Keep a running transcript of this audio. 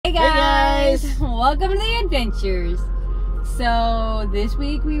guys, welcome to the adventures. So this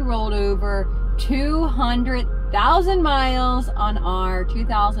week we rolled over 200,000 miles on our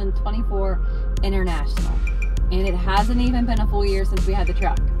 2024 International, and it hasn't even been a full year since we had the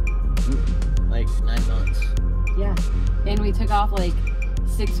truck. Like 9 months. Yeah, and we took off like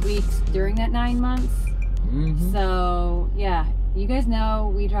 6 weeks during that 9 months. So yeah, you guys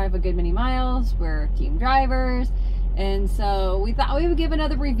know we drive a good many miles. We're team drivers. And so we thought we would give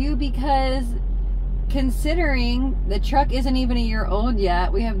another review because considering the truck isn't even a year old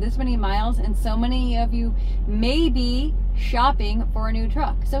yet, we have this many miles and so many of you may be shopping for a new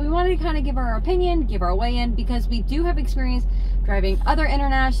truck. So we wanted to kind of give our opinion, give our weigh in, because we do have experience driving other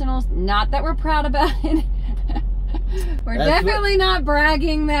Internationals. Not that we're proud about it. We're definitely not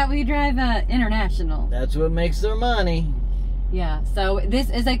bragging that we drive an International. That's what makes their money. Yeah, so this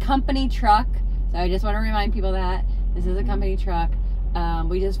is a company truck. So I just want to remind people that this is a company truck.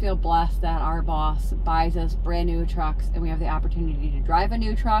 We just feel blessed that our boss buys us brand new trucks and we have the opportunity to drive a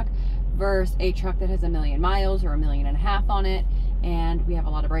new truck versus a truck that has 1 million miles or 1.5 million on it, and we have a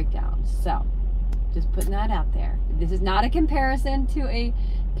lot of breakdowns. So just putting that out there. This is not a comparison to a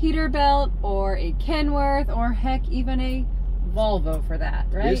Peterbilt or a Kenworth or heck even a Volvo for that,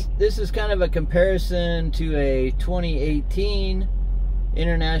 right? This is kind of a comparison to a 2018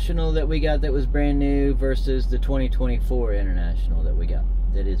 International that we got that was brand new versus the 2024 International that we got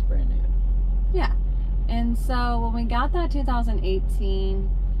that is brand new. Yeah, and so when we got that 2018,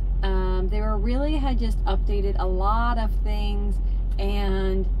 they were really had just updated a lot of things,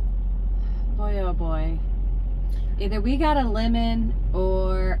 and boy oh boy, either we got a lemon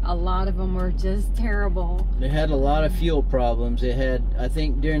or a lot of them were just terrible. It had a lot of fuel problems. It had, I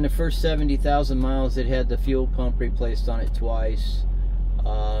think during the first 70,000 miles, it had the fuel pump replaced on it twice.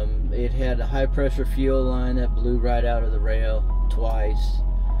 It had a high pressure fuel line that blew right out of the rail twice.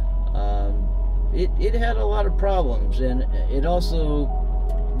 It had a lot of problems, and it also,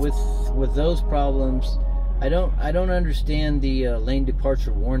 with those problems, I don't understand the lane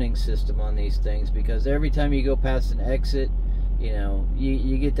departure warning system on these things, because every time you go past an exit, you know,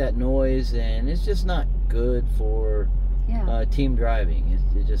 you get that noise, and it's just not good for team driving.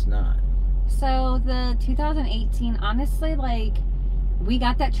 It's just not. So the 2018, honestly, like, we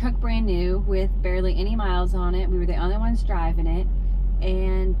got that truck brand new with barely any miles on it. We were the only ones driving it,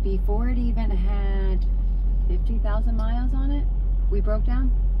 and before it even had 50,000 miles on it, we broke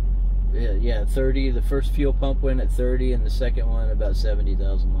down. Yeah, 30. The first fuel pump went at 30, and the second one about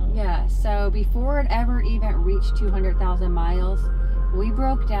 70,000 miles. Yeah, so before it ever even reached 200,000 miles, we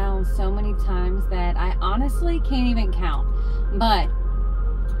broke down so many times that I honestly can't even count. But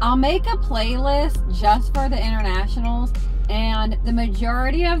I'll make a playlist just for the Internationals, and the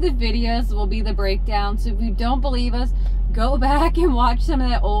majority of the videos will be the breakdown. So if you don't believe us, go back and watch some of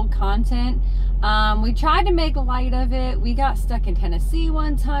that old content. We tried to make light of it. We got stuck in Tennessee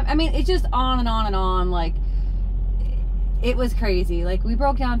one time. I mean, it's just on and on and on. Like, it was crazy. Like, we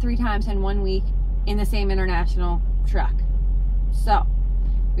broke down 3 times in 1 week in the same International truck. So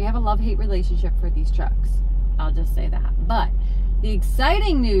we have a love-hate relationship for these trucks. I'll just say that. But the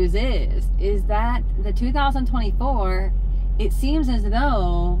exciting news is that the 2024, it seems as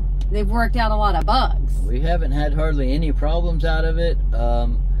though they've worked out a lot of bugs. We haven't had hardly any problems out of it.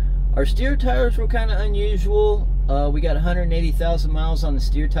 Our steer tires were kind of unusual. We got 180,000 miles on the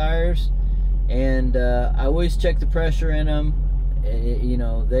steer tires, and I always check the pressure in them. You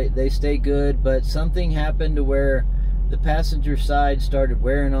know, they stay good, but something happened to where the passenger side started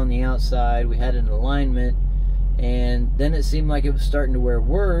wearing on the outside. We had an alignment, and then it seemed like it was starting to wear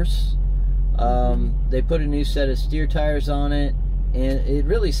worse. They put a new set of steer tires on it, and it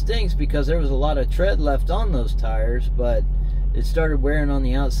really stinks because there was a lot of tread left on those tires, but it started wearing on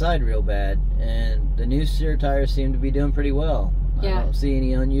the outside real bad, and the new steer tires seem to be doing pretty well. Yeah. I don't see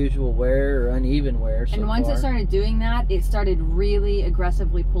any unusual wear or uneven wear so And once far. It started doing that, it started really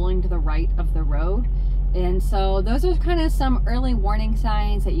aggressively pulling to the right of the road. And so those are kind of some early warning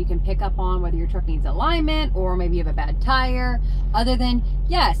signs that you can pick up on, whether your truck needs alignment or maybe you have a bad tire. Other than,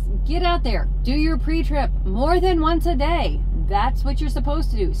 yes, get out there, do your pre-trip more than once a day. That's what you're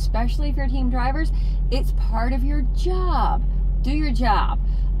supposed to do, especially if you're team drivers. It's part of your job. Do your job.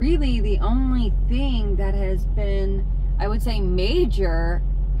 Really, the only thing that has been, I would say, major,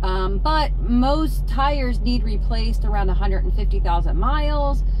 but most tires need replaced around 150,000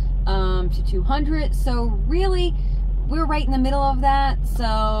 miles. To 200, so really we're right in the middle of that.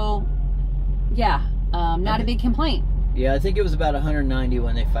 So yeah, not a big complaint. Yeah, I think it was about 190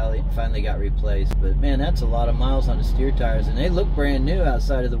 when they finally got replaced, but man, that's a lot of miles on the steer tires, and they look brand new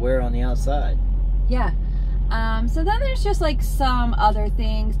outside of the wear on the outside. Yeah. So then there's just like some other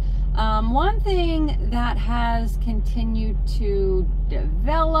things. One thing that has continued to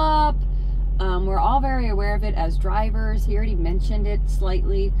develop, we're all very aware of it as drivers, he already mentioned it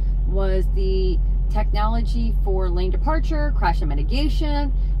slightly, was the technology for lane departure, crash and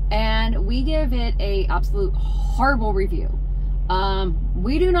mitigation, and we give it a absolute horrible review.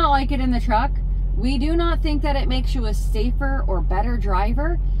 We do not like it in the truck. We do not think that it makes you a safer or better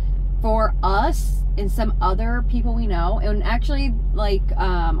driver. For us and some other people we know, and actually like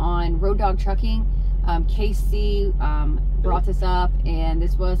on Road Dog Trucking, Casey brought this up, and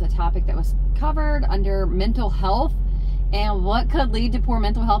this was a topic that was covered under mental health and what could lead to poor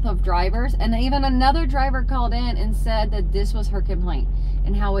mental health of drivers. And even another driver called in and said that this was her complaint,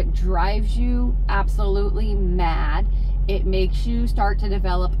 and how it drives you absolutely mad. It makes you start to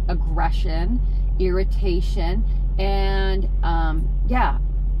develop aggression, irritation, and yeah,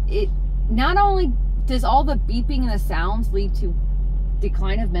 it not only does all the beeping and the sounds lead to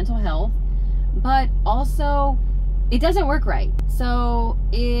decline of mental health, but also it doesn't work right. So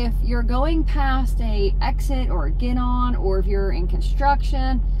if you're going past a exit or a get on, or if you're in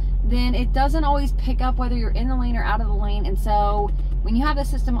construction, then it doesn't always pick up whether you're in the lane or out of the lane. And so when you have the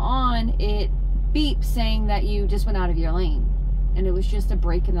system on, it beeps saying that you just went out of your lane and it was just a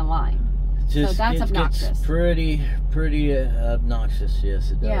break in the line. So that's obnoxious. It's pretty obnoxious.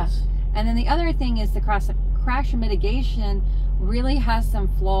 Yes, it does. Yeah. And then the other thing is the crash mitigation really has some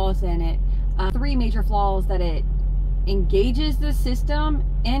flaws in it. 3 major flaws: that it engages the system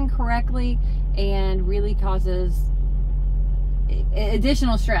incorrectly and really causes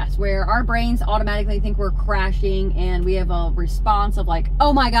additional stress, where our brains automatically think we're crashing and we have a response of like,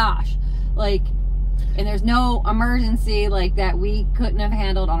 oh my gosh, like, and there's no emergency like that we couldn't have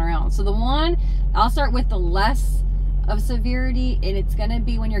handled on our own. So the one, I'll start with the less of severity, and it's going to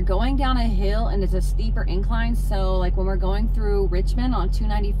be when you're going down a hill and it's a steeper incline. So like when we're going through Richmond on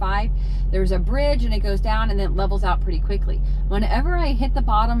 295, there's a bridge and it goes down and then it levels out pretty quickly. Whenever I hit the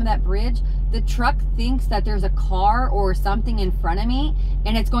bottom of that bridge, the truck thinks that there's a car or something in front of me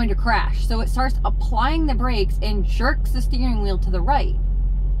and it's going to crash. So it starts applying the brakes and jerks the steering wheel to the right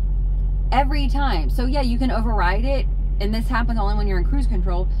every time. So yeah, you can override it, and this happens only when you're in cruise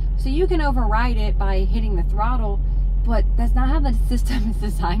control. So you can override it by hitting the throttle, but that's not how the system is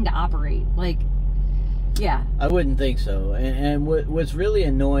designed to operate. Like, yeah. I wouldn't think so. And what's really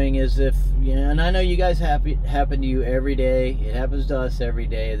annoying is if, you know, and I know you guys happen to you every day, it happens to us every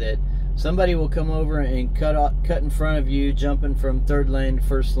day, that somebody will come over and cut in front of you, jumping from 3rd lane to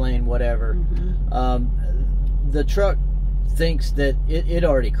 1st lane, whatever. Mm-hmm. The truck thinks that it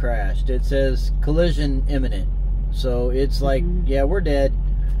already crashed. It says collision imminent. So it's like, mm-hmm. Yeah, we're dead.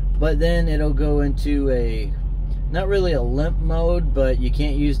 But then it'll go into a, not really a limp mode, but you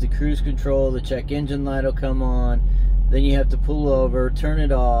can't use the cruise control. The check engine light will come on. Then you have to pull over, turn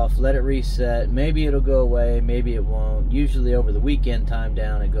it off, let it reset. Maybe it'll go away, maybe it won't. Usually over the weekend time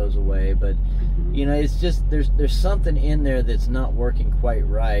down, it goes away. But, you know, it's just, there's something in there that's not working quite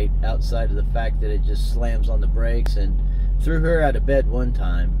right, outside of the fact that it just slams on the brakes. And threw her out of bed one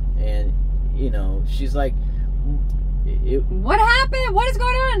time, and, you know, she's like, what happened? What is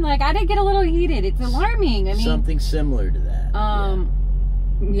going on? Like, I did get a little heated. It's alarming. I mean, something similar to that.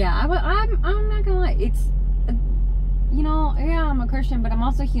 Yeah, I'm not gonna lie. It's, you know, yeah, I'm a Christian, but I'm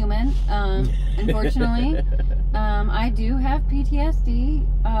also human. Unfortunately, I do have PTSD,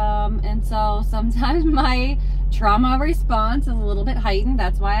 and so sometimes my trauma response is a little bit heightened.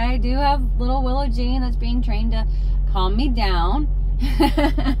 That's why I do have little Willow Jean that's being trained to calm me down.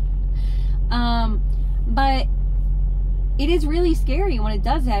 But it is really scary when it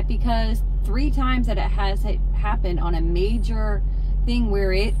does that, because 3 times that it has happened on a major thing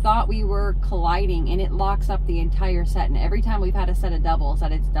where it thought we were colliding, and it locks up the entire set. And every time we've had a set of doubles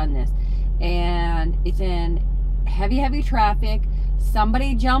that it's done this, and it's in heavy traffic,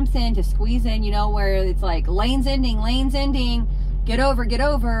 somebody jumps in to squeeze in, you know, where it's like lanes ending, get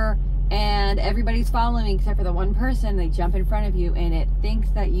over, and everybody's following except for the one person. They jump in front of you, and it thinks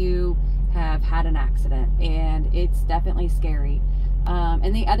that you have had an accident, and it's definitely scary.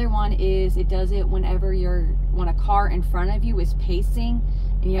 And the other one is, it does it whenever when a car in front of you is pacing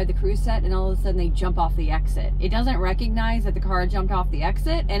and you have the cruise set, and all of a sudden they jump off the exit. It doesn't recognize that the car jumped off the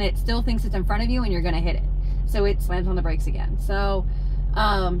exit, and it still thinks it's in front of you and you're going to hit it. So it slams on the brakes again. So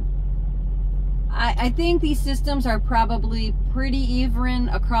I think these systems are probably pretty even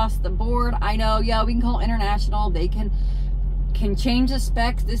across the board. I know, yeah, we can call international. They can change the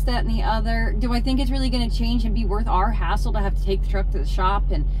specs, this, that, and the other. Do I think it's really going to change and be worth our hassle to have to take the truck to the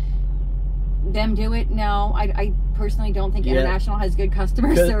shop and them do it? No, I personally don't think international has good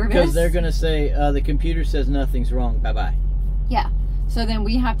customer service. Because they're going to say, the computer says nothing's wrong, bye-bye. Yeah. So then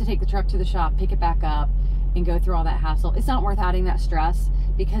we have to take the truck to the shop, pick it back up, and go through all that hassle. It's not worth adding that stress,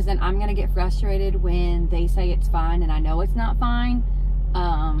 because then I'm gonna get frustrated when they say it's fine and I know it's not fine.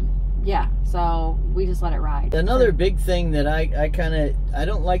 Yeah, so we just let it ride. Another big thing that I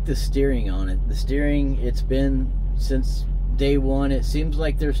don't like the steering on it. The steering, it's been since day one. It seems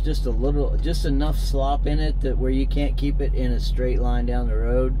like there's just enough slop in it that where you can't keep it in a straight line down the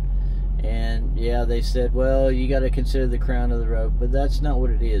road. And yeah, they said, well, you got to consider the crown of the road, but that's not what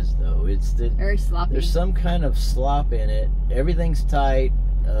it is, though. It's very sloppy. There's some kind of slop in it. Everything's tight.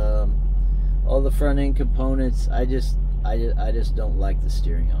 All the front end components. I just don't like the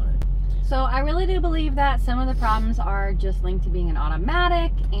steering on it. So I really do believe that some of the problems are just linked to being an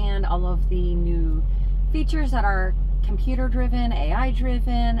automatic and all of the new features that are computer driven, AI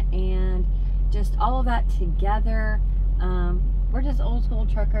driven, and just all of that together. We're just old school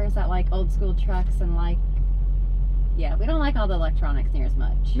truckers that like old school trucks, and like, yeah, we don't like all the electronics near as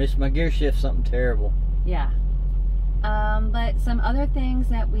much. Miss my gear shift something terrible. Yeah. But some other things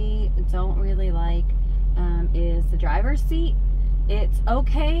that we don't really like is the driver's seat. It's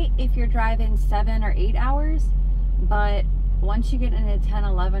okay if you're driving 7 or 8 hours, but once you get into 10,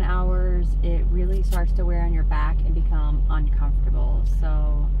 11 hours, it really starts to wear on your back and become uncomfortable.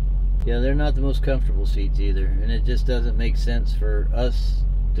 So yeah, they're not the most comfortable seats either, and it just doesn't make sense for us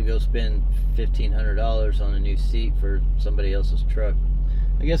to go spend $1,500 on a new seat for somebody else's truck.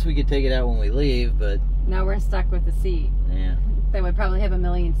 I guess we could take it out when we leave, but now we're stuck with the seat. Yeah. They would probably have 1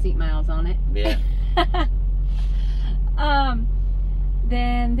 million seat miles on it. Yeah.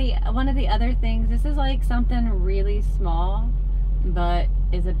 Then one of the other things, this is like something really small, but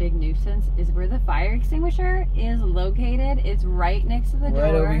is a big nuisance, is where the fire extinguisher is located. It's right next to the door.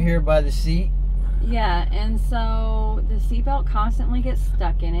 Right over here by the seat. Yeah, and so the seatbelt constantly gets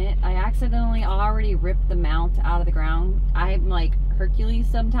stuck in it. I accidentally already ripped the mount out of the ground. I'm like Hercules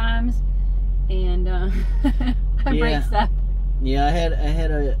sometimes, and I break stuff. Yeah, I had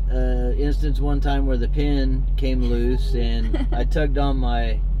a instance one time where the pin came loose, and I tugged on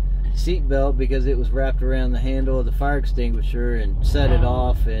my seat belt because it was wrapped around the handle of the fire extinguisher and set it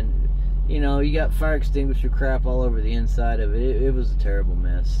off, and you know, you got fire extinguisher crap all over the inside of it. It was a terrible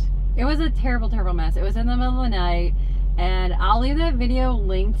mess. It was a terrible, terrible mess. It was in the middle of the night, and I'll leave that video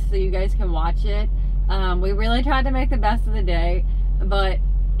linked so you guys can watch it. We really tried to make the best of the day, but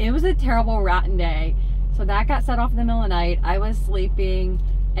it was a terrible, rotten day. So that got set off in the middle of the night. I was sleeping,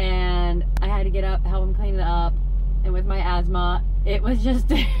 and I had to get up, help him clean it up. And with my asthma, it was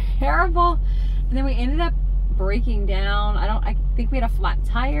just terrible. And then we ended up breaking down. I think we had a flat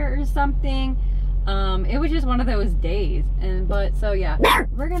tire or something. It was just one of those days. But so yeah,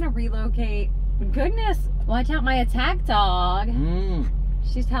 we're gonna relocate. Goodness, watch out, my attack dog.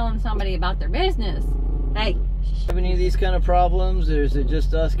 She's telling somebody about their business. Hey. Have any of these kind of problems, or is it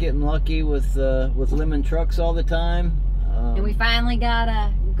just us getting lucky with Livin trucks all the time? And we finally got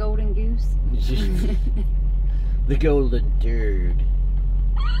a golden goose. The golden turd.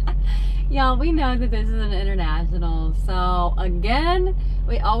 Y'all, we know that this is an international, so again,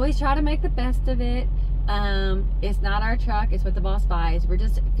 we always try to make the best of it. It's not our truck, it's what the boss buys. We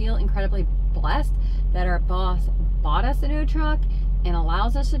just feel incredibly blessed that our boss bought us a new truck and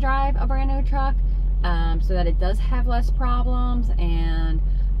allows us to drive a brand new truck, so that it does have less problems and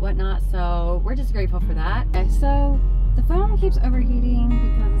whatnot. So we're just grateful for that. Okay, so the phone keeps overheating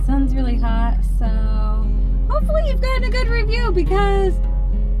because the sun's really hot, so hopefully you've gotten a good review, because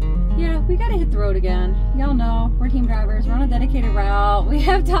yeah, we gotta hit the road again. Y'all know we're team drivers, we're on a dedicated route, we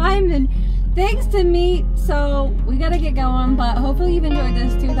have time and things to meet, so we gotta get going. But hopefully you've enjoyed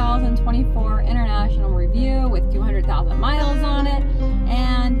this 2024 international review with 200,000 miles on it,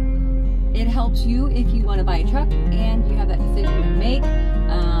 and it helps you if you want to buy a truck and you have that decision to make.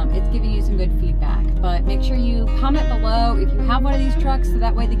 It's giving you some good feedback, but make sure you comment below if you have one of these trucks, so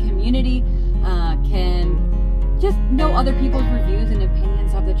that way the community can just know other people's reviews and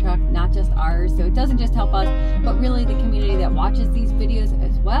opinions of the truck, not just ours. So it doesn't just help us, but really the community that watches these videos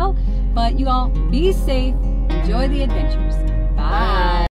as well. But you all be safe, enjoy the adventures. Bye.